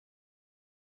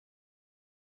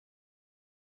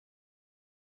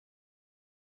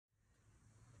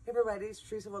everybody, it's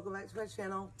Tressa. Welcome back to my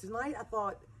channel. Tonight I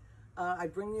thought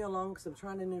I'd bring you along because I'm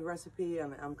trying a new recipe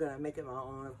and I'm going to make it my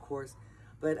own, of course.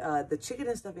 But the chicken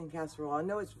and stuffing casserole, I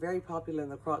know it's very popular in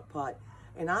the crock pot.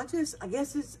 And I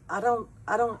guess it's,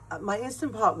 my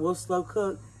Instant Pot will slow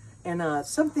cook. And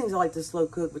some things I like to slow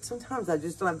cook, but sometimes I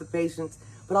just don't have the patience.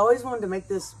 But I always wanted to make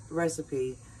this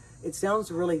recipe. It sounds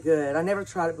really good. I never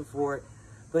tried it before,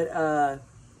 but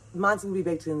mine's going to be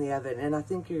baked in the oven, and I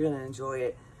think you're going to enjoy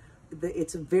it.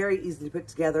 It's very easy to put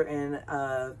together,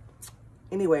 and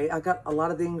anyway, I got a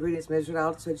lot of the ingredients measured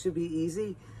out, so it should be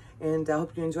easy. And I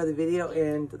hope you enjoy the video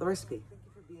and the recipe. Thank you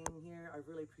for being here. I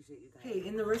really appreciate you guys. Hey,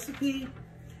 in the recipe,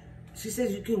 she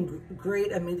says you can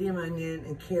grate a medium onion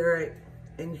and carrot,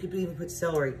 and you could even put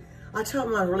celery. I chop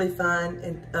mine really fine,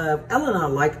 and Ella and I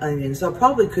like onions, so I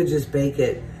probably could just bake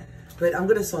it. But I'm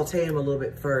gonna saute them a little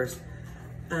bit first.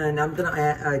 And I'm gonna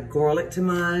add garlic to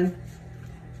mine.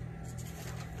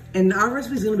 And our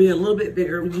recipe is gonna be a little bit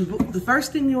bigger. The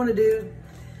first thing you wanna do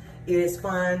is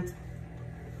find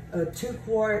a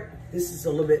 2-quart, this is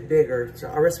a little bit bigger, so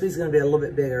our recipe is gonna be a little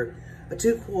bit bigger. A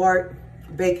 2-quart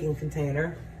baking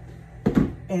container.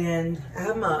 And I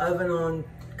have my oven on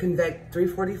convect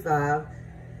 345.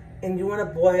 And you wanna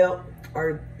boil,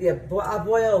 I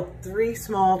boiled 3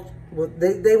 small, well,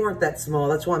 they weren't that small,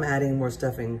 that's why I'm adding more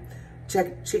stuffing.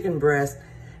 Chicken breast,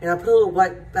 and I put a little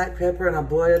black pepper and I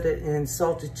boiled it in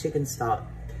salted chicken stock.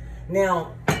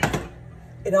 Now,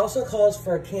 it also calls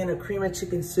for a can of cream of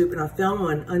chicken soup, and I found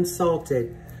one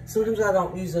unsalted. Sometimes I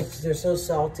don't use those because they're so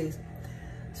salty.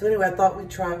 So anyway, I thought we'd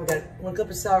try it. We got 1 cup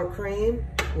of sour cream.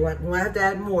 We might have to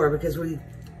add more because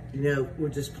we're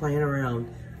just playing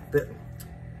around. But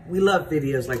we love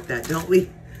videos like that, don't we?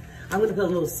 I'm gonna put a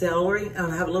little celery,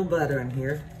 and I have a little butter in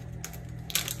here.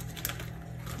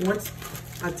 Once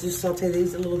I just saute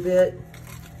these a little bit,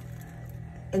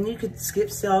 and you could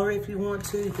skip celery if you want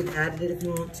to. You can add it if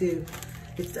you want to.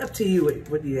 It's up to you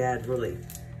what you add, really.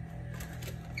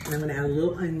 And I'm gonna add a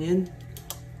little onion.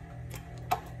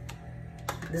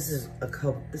 This is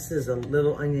a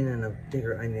little onion and a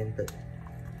bigger onion, but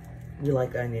we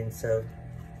like onions, so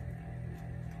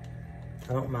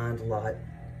I don't mind a lot.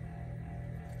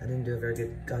 I didn't do a very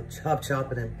good job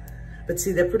chopping them. But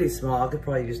see, they're pretty small. I could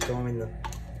probably just throw them in the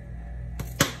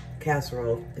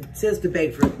casserole. It says to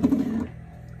bake for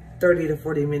 30 to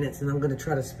 40 minutes, and I'm gonna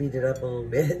try to speed it up a little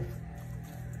bit.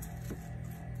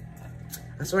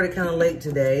 I started kind of late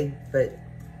today, but,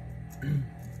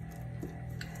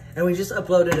 and we just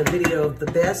uploaded a video of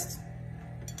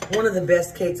one of the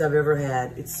best cakes I've ever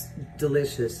had. It's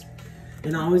delicious.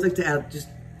 And I always like to add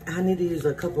I need to use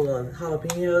a couple of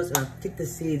jalapenos, and I'll take the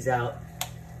seeds out.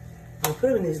 I'll put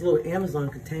them in these little Amazon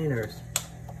containers.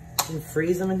 You can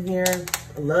freeze them in here.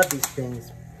 I love these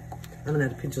things. I'm gonna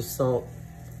add a pinch of salt,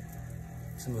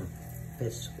 some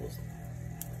vegetables.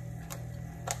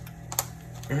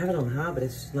 I have it on high, but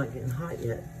it's just not getting hot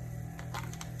yet.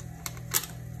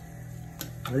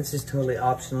 This is totally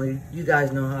optional. You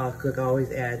guys know how I cook. I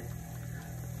always add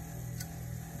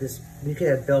this. You can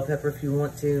add bell pepper if you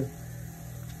want to.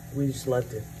 We just love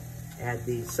to add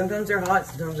these. Sometimes they're hot,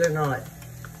 sometimes they're not.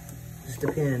 Just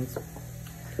depends.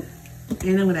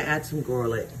 And I'm gonna add some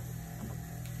garlic,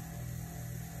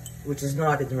 which is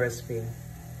not in the recipe.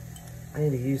 I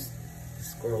need to use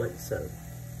this garlic, so.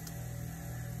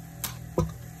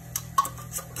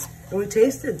 And we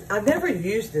tasted, I've never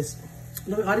used this.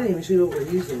 Look, I didn't even show you what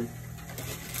we're using.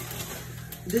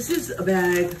 This is a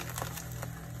bag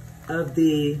of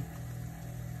the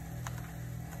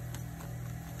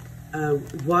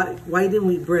white and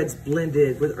wheat breads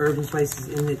blended with herbs and spices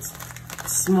in its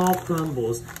small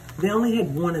crumbles. They only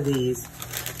had 1 of these,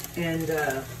 and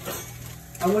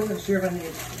I wasn't sure if I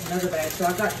needed another bag, so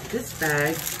I got this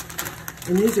bag,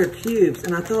 and these are cubes,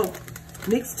 and I thought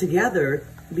mixed together,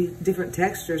 be different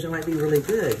textures, it might be really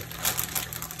good.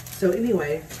 So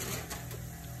anyway,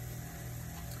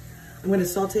 I'm gonna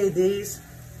saute these,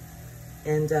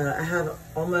 and I have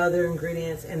all my other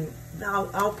ingredients, and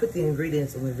I'll put the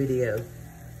ingredients in the video.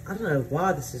 I don't know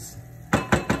why this is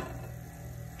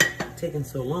taking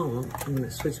so long. I'm gonna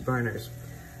switch burners.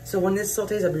 So when this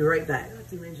sautés, I'll be right back. I have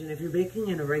to mention, if you're baking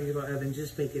in a regular oven,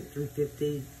 just bake it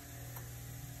 350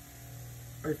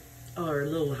 or a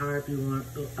little higher if you want,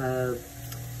 a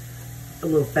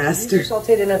little faster. These are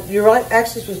sauteed enough. You're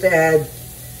actually supposed to add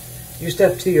your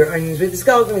stuff to your onions, but this is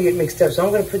all gonna get mixed up. So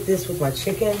I'm gonna put this with my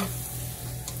chicken.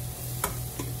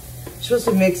 You're supposed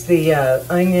to mix the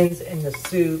onions and the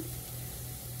soup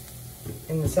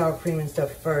and the sour cream and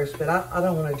stuff first, but I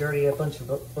don't want to dirty a bunch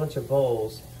of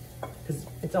bowls because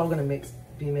it's all gonna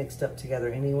be mixed up together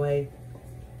anyway.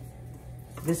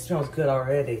 This smells good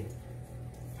already.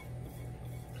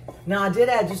 Now I did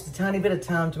add just a tiny bit of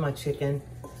thyme to my chicken.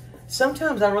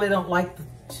 Sometimes I really don't like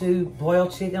to boil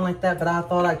chicken like that, but I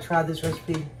thought I'd try this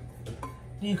recipe.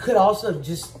 You could also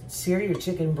just sear your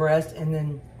chicken breast and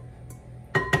then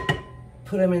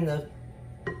put them in the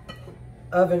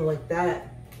oven like that.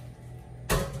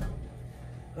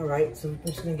 All right, so I'm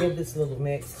just gonna give this a little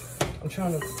mix. I'm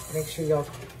trying to make sure y'all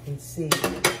can see.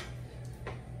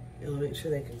 I'll make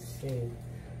sure they can see.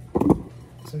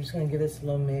 So I'm just gonna give this a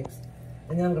little mix.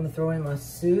 And then I'm gonna throw in my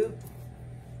soup.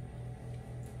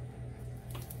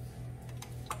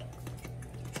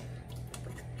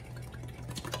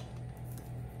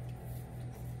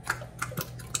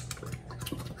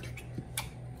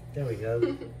 There we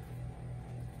go.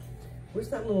 Where's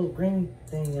that little green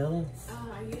thing, Yellow?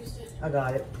 Oh, I used it. I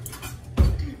got it.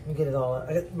 Let me get it all out.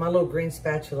 I got my little green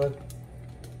spatula.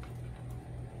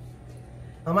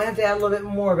 I might have to add a little bit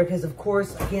more because, of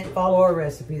course, I can't follow a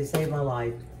recipe to save my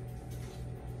life.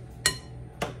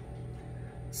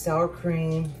 Sour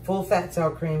cream, full fat sour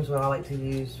cream is what I like to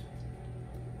use.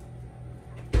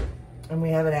 And we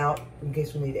have it out in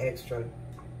case we need extra.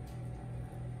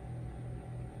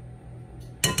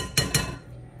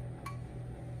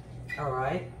 All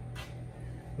right.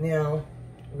 Now,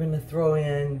 we're gonna throw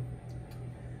in,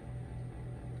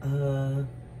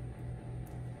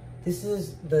 this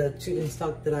is the chicken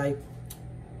stock that I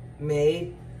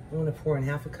made. I'm gonna pour in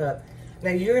half a cup. Now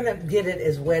you're gonna get it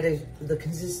as wet as the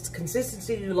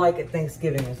consistency you like at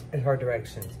Thanksgiving in her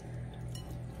directions.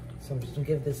 So I'm just gonna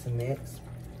give this a mix.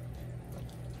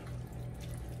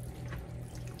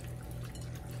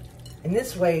 And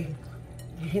this way,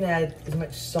 you can add as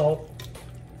much salt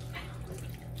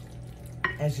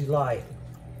as you like.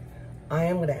 I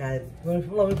am gonna add, let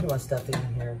me put my stuff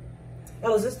in here.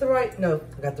 Oh, is this the right? No,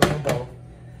 I got the wrong bowl.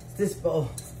 It's this bowl.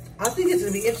 I think it's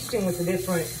gonna be interesting with the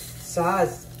different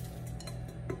size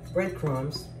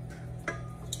breadcrumbs.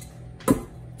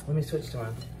 Let me switch to my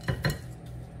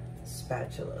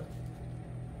spatula.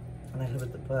 And I hit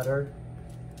with the butter.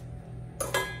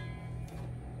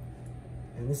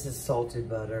 And this is salted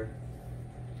butter.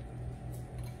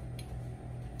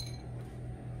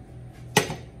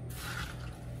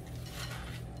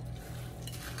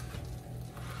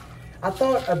 I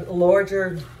thought a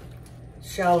larger,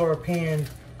 shallower pan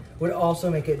would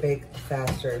also make it bake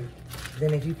faster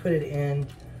than if you put it in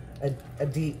a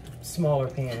deep, smaller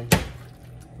pan.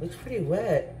 Looks pretty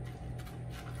wet.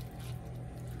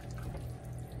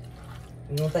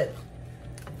 You want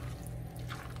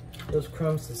those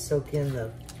crumbs to soak in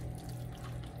the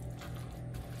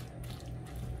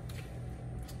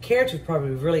carrots are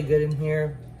probably really good in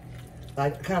here.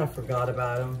 I kind of forgot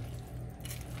about them.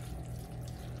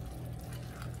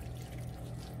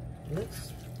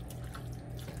 Looks.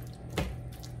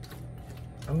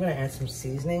 I'm gonna add some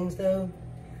seasonings though.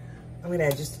 I'm gonna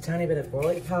add just a tiny bit of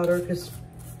garlic powder because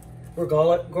we're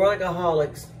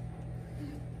garlicaholics.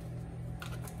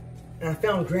 And I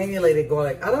found granulated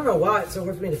garlic. I don't know why it's so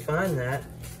hard for me to find that.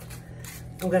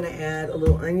 I'm gonna add a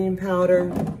little onion powder.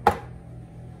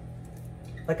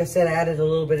 Like I said, I added a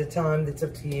little bit of thyme. That's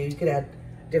up to you. You could add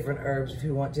different herbs if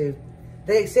you want to.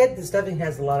 They said the stuffing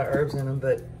has a lot of herbs in them,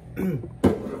 but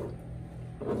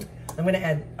I'm gonna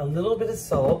add a little bit of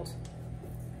salt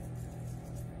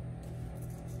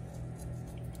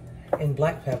and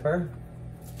black pepper.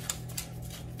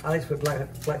 I like to put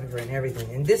black pepper in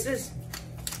everything. And this is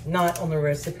not on the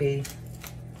recipe.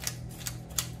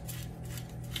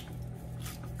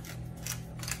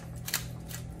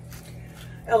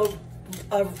 Ella,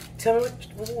 tell me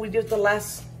what we did with the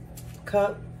last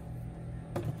cup.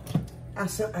 I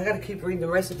gotta keep reading the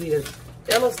recipe.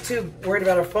 Ella's too worried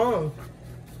about her phone.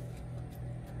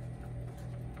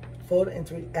 Fold and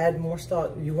three, add more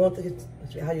stock. You want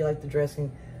how you like the dressing.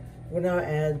 We'll now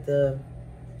add the.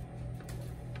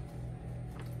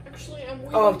 Actually, I'm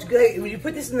waiting. Oh, good. When you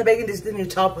put this in the bacon, just then you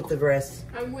top with the rest.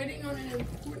 I'm waiting on an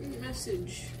important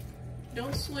message.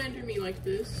 Don't slander me like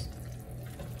this.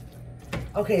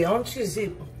 Okay, I want you to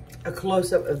see a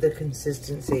close-up of the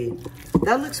consistency.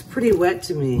 That looks pretty wet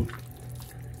to me.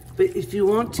 But if you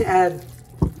want to add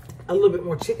a little bit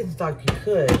more chicken stock, you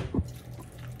could.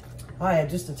 I'll add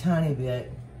just a tiny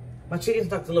bit. My chicken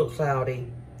stock's a little cloudy,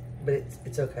 but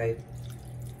it's okay.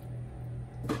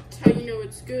 That's how you know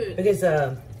it's good. Because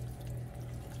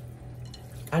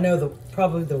I know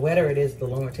probably the wetter it is, the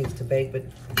longer it takes to bake, but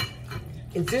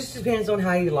it just depends on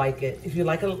how you like it. If you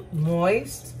like it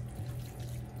moist,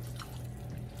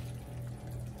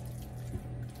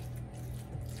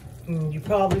 you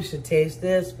probably should taste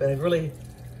this, but I really,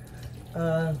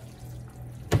 I'm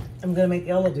gonna make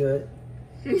Ella do it.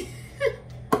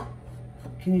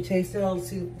 Can you taste it? I'll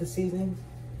see the seasoning.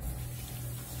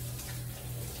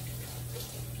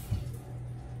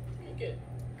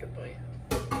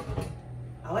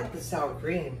 the sour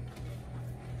cream.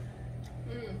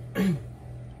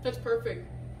 That's perfect.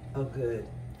 Oh, good.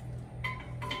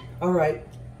 All right,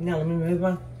 now let me move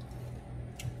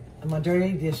my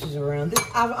dirty dishes around.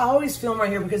 I always film right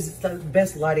here because it's the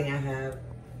best lighting I have.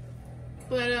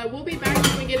 But we'll be back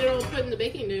when we get it all put in the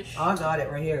baking dish. I got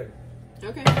it right here.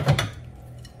 Okay.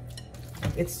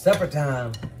 It's supper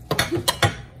time.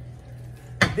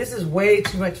 This is way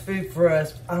too much food for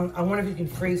us. I wonder if you can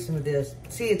freeze some of this.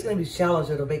 See, it's going to be shallow,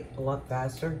 so it'll bake a lot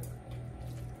faster.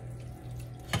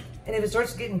 And if it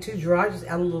starts getting too dry, just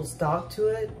add a little stock to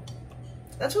it.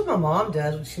 That's what my mom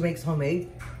does when she makes homemade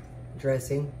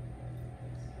dressing.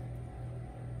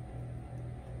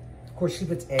 Of course, she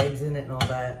puts eggs in it and all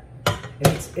that. And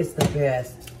it's the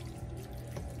best.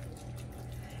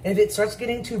 And if it starts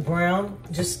getting too brown,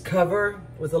 just cover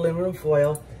with aluminum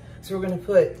foil. So we're going to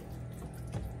put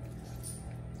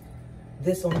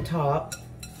this on top,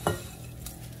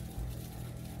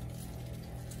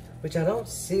 which I don't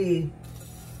see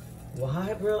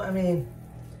why, bro. I mean,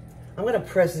 I'm going to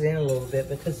press it in a little bit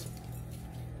because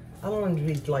I don't want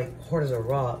it to be like hard as a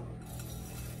rock.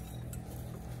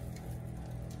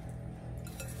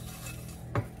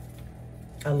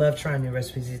 I love trying new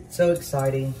recipes. It's so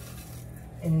exciting,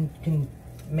 and you can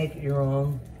make it your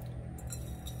own.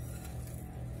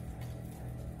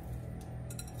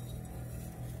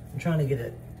 I'm trying to get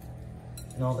it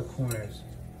in all the corners.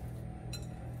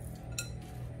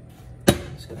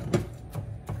 Just gonna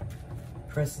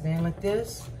press it in like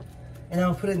this, and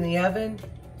I'll put it in the oven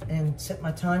and set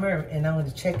my timer, and I'm going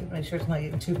to check it, make sure it's not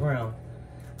getting too brown.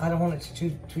 I don't want it to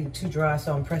be too dry,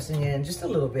 so I'm pressing in just a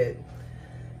little bit.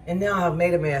 And now I've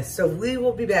made a mess, so we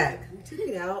will be back. We took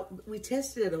it out. We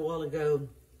tested it a while ago,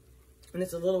 and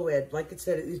it's a little wet. Like I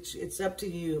said, it's up to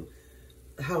you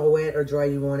how wet or dry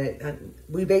you want it.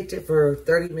 We baked it for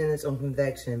 30 minutes on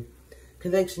convection.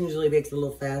 Convection usually bakes a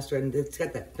little faster, and it's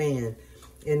got that fan,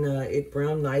 and it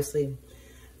browned nicely.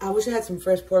 I wish I had some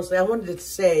fresh parsley. I wanted to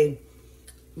say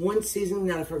one seasoning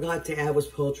that I forgot to add was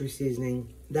poultry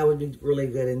seasoning. That would be really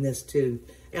good in this too.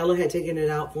 Ella had taken it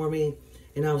out for me,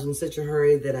 and I was in such a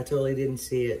hurry that I totally didn't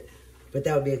see it. But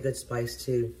that would be a good spice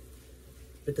too.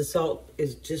 But the salt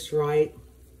is just right.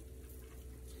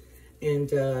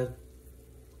 And it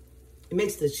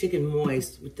makes the chicken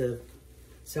moist with the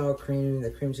sour cream and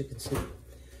the cream chicken soup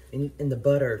and the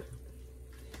butter.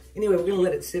 Anyway, we're gonna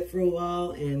let it sit for a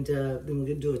while, and then we're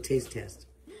gonna do a taste test.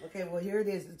 Okay, well here it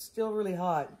is. It's still really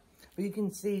hot, but you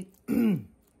can see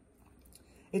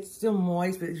it's still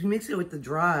moist, but if you mix it with the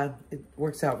dry, it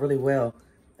works out really well.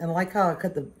 And I like how I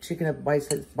cut the chicken up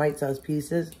bite-sized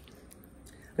pieces.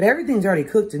 But everything's already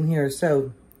cooked in here,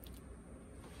 so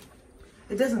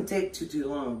it doesn't take too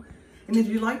long. And if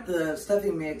you like the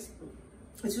stuffing mix,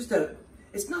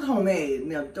 it's not homemade.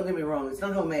 Now, don't get me wrong, it's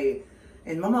not homemade.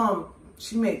 And my mom,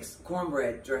 she makes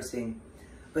cornbread dressing.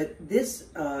 But this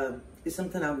is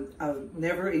something I've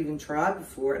never even tried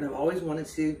before, and I've always wanted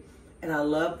to. And I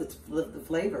love the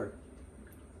flavor.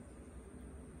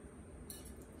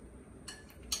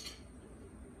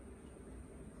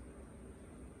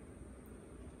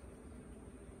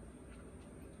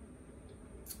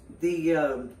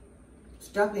 The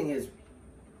stuffing is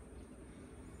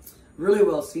really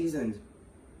well seasoned.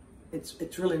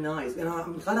 It's really nice. And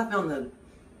I'm glad I found the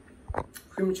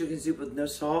cream chicken soup with no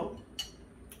salt.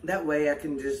 That way I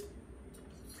can just,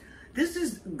 this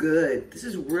is good. This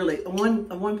is really, a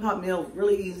one pot meal,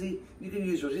 really easy. You can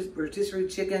use rotisserie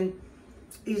chicken,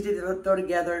 easy to throw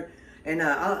together. And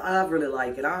I really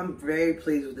like it. I'm very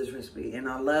pleased with this recipe. And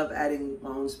I love adding my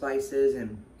own spices.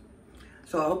 And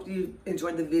so I hope you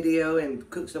enjoyed the video and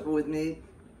cooked supper with me.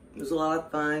 It was a lot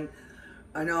of fun.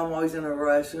 I know I'm always in a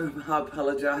rush, and I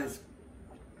apologize.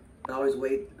 I always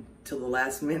wait till the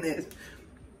last minute.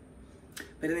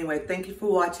 But anyway, thank you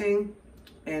for watching,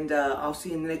 and I'll see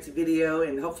you in the next video,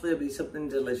 and hopefully it'll be something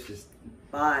delicious.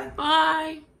 Bye.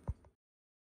 Bye.